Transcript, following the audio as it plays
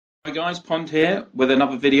Hi guys, Pond here with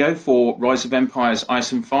another video for Rise of Empires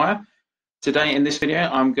Ice and Fire. Today in this video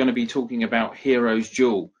I'm going to be talking about Heroes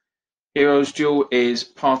Duel. Heroes Duel is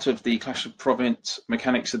part of the Clash of Province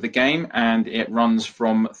mechanics of the game, and it runs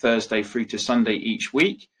from Thursday through to Sunday each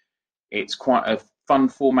week. It's quite a fun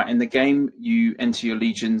format in the game. You enter your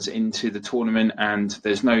legions into the tournament and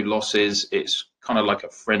there's no losses. It's kind of like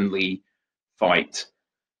a friendly fight.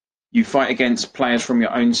 You fight against players from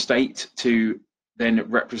your own state to then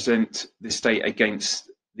represent the state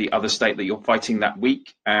against the other state that you're fighting that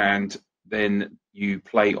week, and then you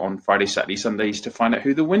play on Friday, Saturday, Sundays to find out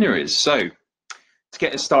who the winner is. So to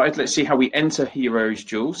get us started, let's see how we enter Heroes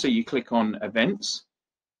Duel. So you click on events,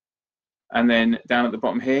 and then down at the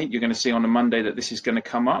bottom here you're going to see on a Monday that this is going to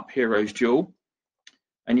come up, Heroes Duel,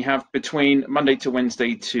 and you have between Monday to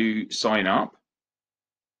Wednesday to sign up.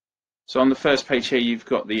 So on the first page here, you've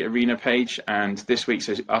got the arena page, and this week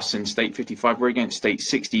says us in state 55. We're against state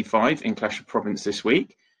 65 in Clash of Province this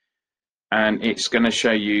week, and it's going to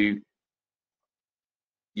show you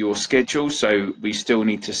your schedule. So we still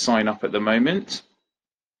need to sign up at the moment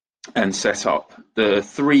and set up the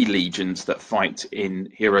 3 legions that fight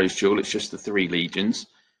in Heroes Duel. It's just the 3 legions,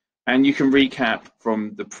 and you can recap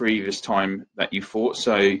from the previous time that you fought.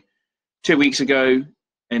 So 2 weeks ago,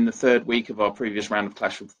 in the 3rd week of our previous round of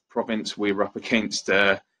Clash of Province, we were up against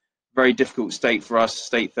a very difficult state for us,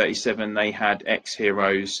 state 37. They had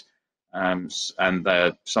X-Heroes, and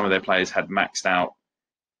some of their players had maxed out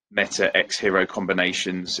meta X-Hero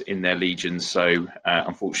combinations in their legions. So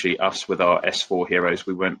unfortunately, us with our S4 heroes,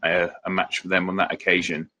 we weren't a match for them on that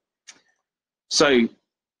occasion. So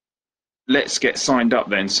let's get signed up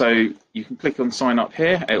then. So you can click on sign up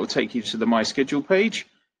here. It will take you to the My Schedule page.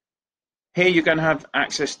 Here you're going to have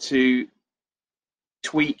access to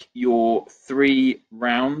tweak your 3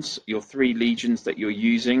 rounds, your 3 legions that you're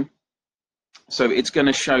using. So it's going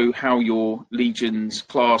to show how your legions,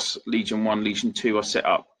 class Legion 1, Legion 2 are set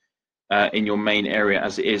up in your main area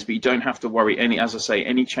as it is. But you don't have to worry. As I say,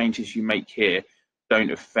 any changes you make here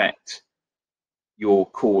don't affect your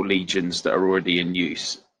core legions that are already in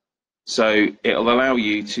use. So it'll allow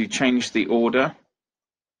you to change the order.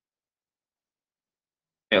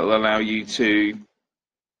 It'll allow you to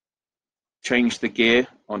change the gear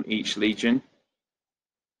on each legion.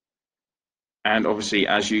 And obviously,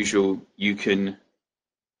 as usual, you can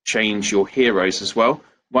change your heroes as well.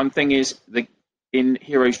 One thing is that in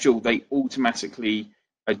Heroes Duel, they automatically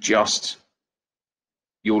adjust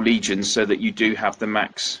your legions so that you do have the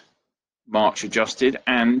max march adjusted.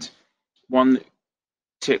 And one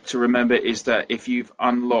tip to remember is that if you've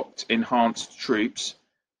unlocked enhanced troops,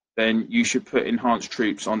 then you should put enhanced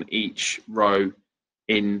troops on each row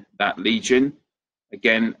in that legion.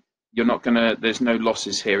 Again, you're not gonna, there's no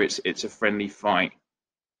losses here. It's a friendly fight.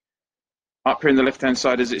 Up here in the left-hand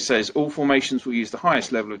side, as it says, all formations will use the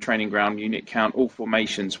highest level of training ground unit count. All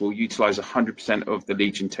formations will utilize 100% of the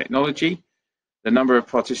legion technology. The number of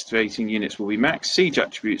participating units will be maxed. Siege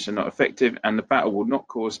attributes are not effective, and the battle will not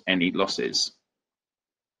cause any losses.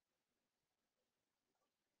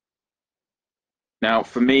 Now,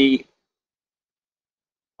 for me,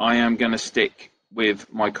 I am going to stick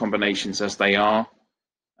with my combinations as they are.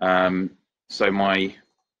 So my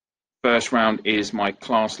first round is my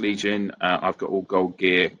class legion. I've got all gold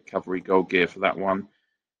gear, cavalry gold gear for that one.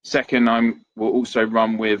 Second, will also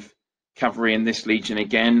run with cavalry in this legion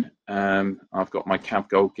again. I've got my cav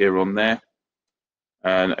gold gear on there.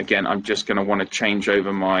 And again, I'm just going to want to change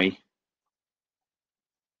over my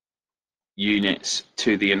units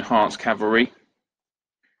to the enhanced cavalry.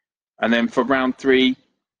 And then for round 3,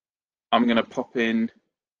 I'm going to pop in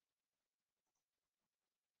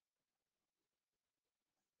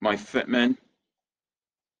my footmen.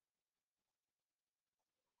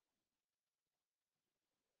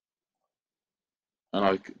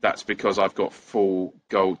 And that's because I've got full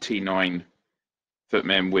gold T9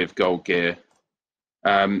 footmen with gold gear.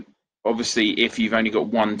 Obviously, if you've only got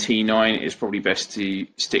one T9, it's probably best to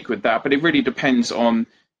stick with that. But it really depends on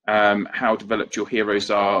how developed your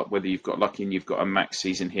heroes are, whether you've got lucky and you've got a max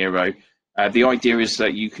season hero. The idea is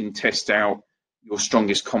that you can test out your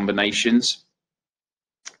strongest combinations.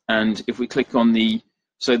 And if we click on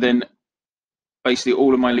so then basically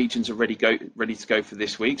all of my legions are ready to go for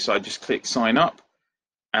this week. So I just click sign up,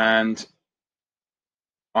 and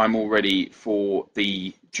I'm all ready for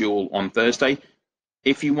the duel on Thursday.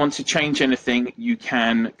 If you want to change anything, you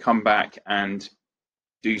can come back and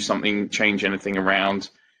do something, change anything around,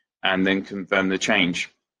 and then confirm the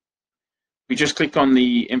change. We just click on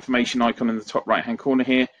the information icon in the top right hand corner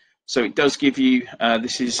here. So it does give you,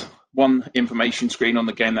 this is one information screen on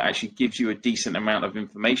the game that actually gives you a decent amount of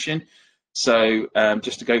information. So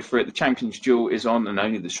just to go through it, the Champions Duel is on and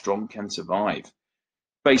only the strong can survive.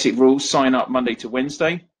 Basic rules: sign up Monday to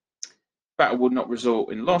Wednesday. Battle will not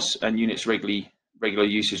result in loss, and units regular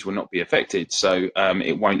usage will not be affected. So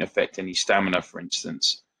it won't affect any stamina, for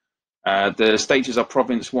instance. The stages are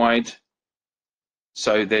province-wide.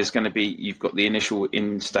 So there's going to be, you've got the initial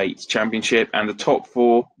in-state championship, and the top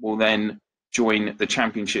 4 will then join the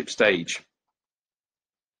championship stage.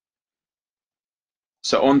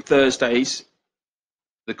 So on Thursdays,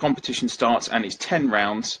 the competition starts, and it's 10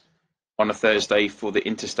 rounds on a Thursday for the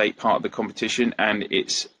interstate part of the competition, and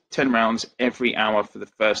it's 10 rounds every hour for the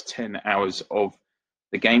first 10 hours of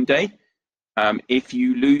the game day. If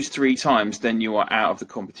you lose 3 times, then you are out of the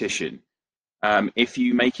competition. If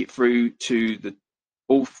you make it through to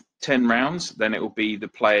all 10 rounds, then it will be the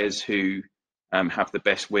players who have the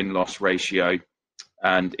best win-loss ratio.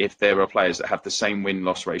 And if there are players that have the same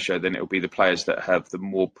win-loss ratio, then it will be the players that have the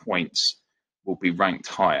more points will be ranked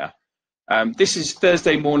higher. This is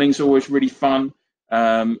Thursday mornings, always really fun.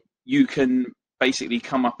 You can basically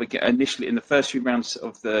come up again, initially in the first few rounds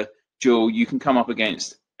of the duel, you can come up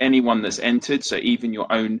against anyone that's entered, so even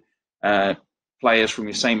your own players from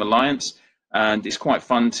your same alliance. And it's quite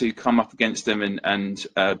fun to come up against them and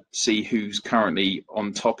see who's currently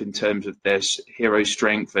on top in terms of their hero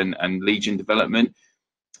strength and legion development.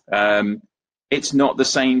 It's not the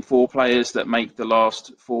same 4 players that make the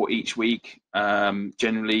last 4 each week,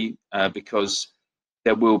 generally, because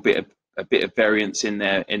there will be a bit of variance in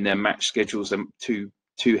their match schedules, and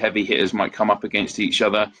two heavy hitters might come up against each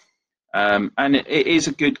other. And it is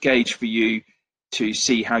a good gauge for you to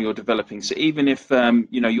see how you're developing. So even if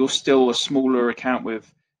you're still a smaller account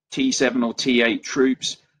with T7 or T8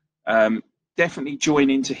 troops, definitely join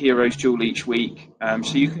into Heroes Duel each week,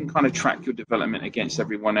 so you can kind of track your development against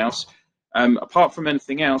everyone else. Apart from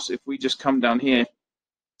anything else, if we just come down here,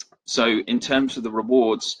 so in terms of the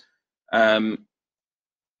rewards,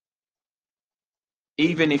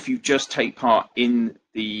 even if you just take part in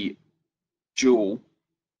the duel,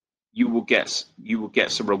 you will get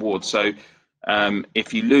some rewards. So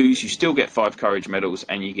if you lose, you still get 5 courage medals,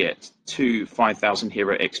 and you get 5,000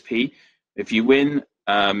 hero XP. If you win,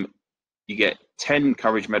 you get 10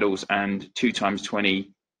 courage medals and 2 times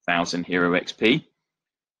 20,000 hero XP.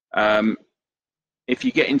 If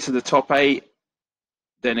you get into the top 8,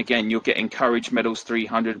 then again you're getting courage medals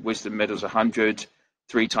 300, wisdom medals 100,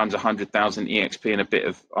 3 times 100,000 EXP, and a bit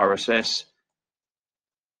of RSS.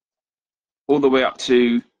 All the way up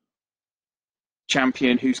to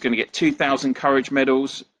champion, who's going to get 2,000 courage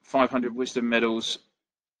medals, 500 wisdom medals,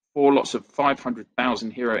 4 lots of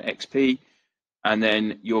 500,000 hero XP, and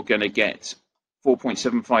then you're going to get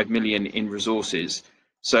 4.75 million in resources.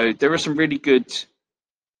 So there are some really good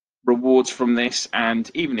rewards from this,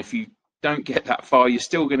 and even if you don't get that far, you're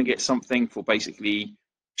still going to get something for basically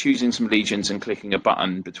choosing some legions and clicking a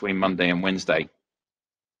button between Monday and Wednesday.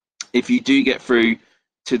 If you do get through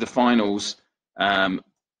to the finals,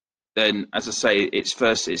 then, as I say,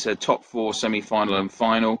 it's a top 4 semi-final and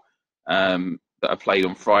final that are played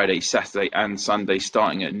on Friday, Saturday, and Sunday,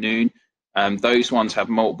 starting at noon. Those ones have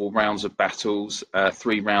multiple rounds of battles.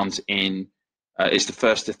 3 rounds in. It's the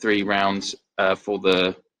first of 3 rounds for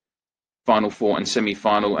the final 4 and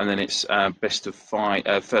semi-final, and then it's first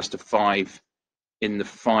of 5 in the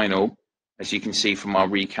final, as you can see from our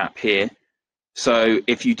recap here. So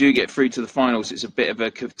if you do get through to the finals, it's a bit of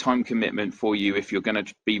a time commitment for you. If you're going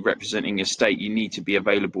to be representing your state, you need to be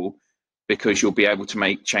available, because you'll be able to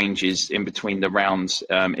make changes in between the rounds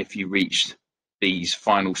if you reach these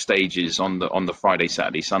final stages on the Friday,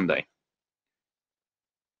 Saturday, Sunday.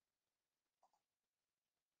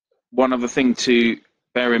 One other thing to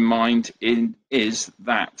bear in mind is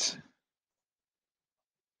that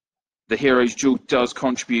the Heroes Duel does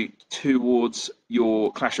contribute towards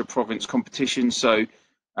your Clash of Province competition. So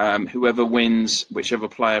whoever wins, whichever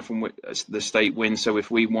player from the state wins. So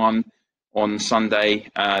if we won on Sunday,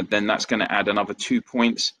 then that's going to add another 2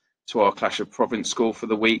 points to our Clash of Province score for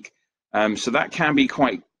the week. So that can be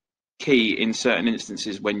quite key in certain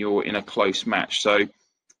instances when you're in a close match. So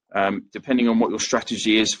depending on what your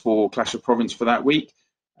strategy is for Clash of Province for that week,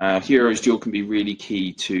 Heroes Duel can be really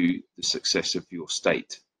key to the success of your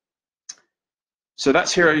state. So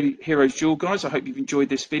that's Heroes Duel, guys. I hope you've enjoyed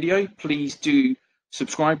this video. Please do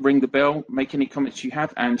subscribe, ring the bell, make any comments you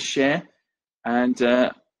have, and share. And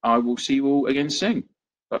I will see you all again soon.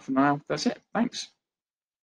 But for now, that's it. Thanks.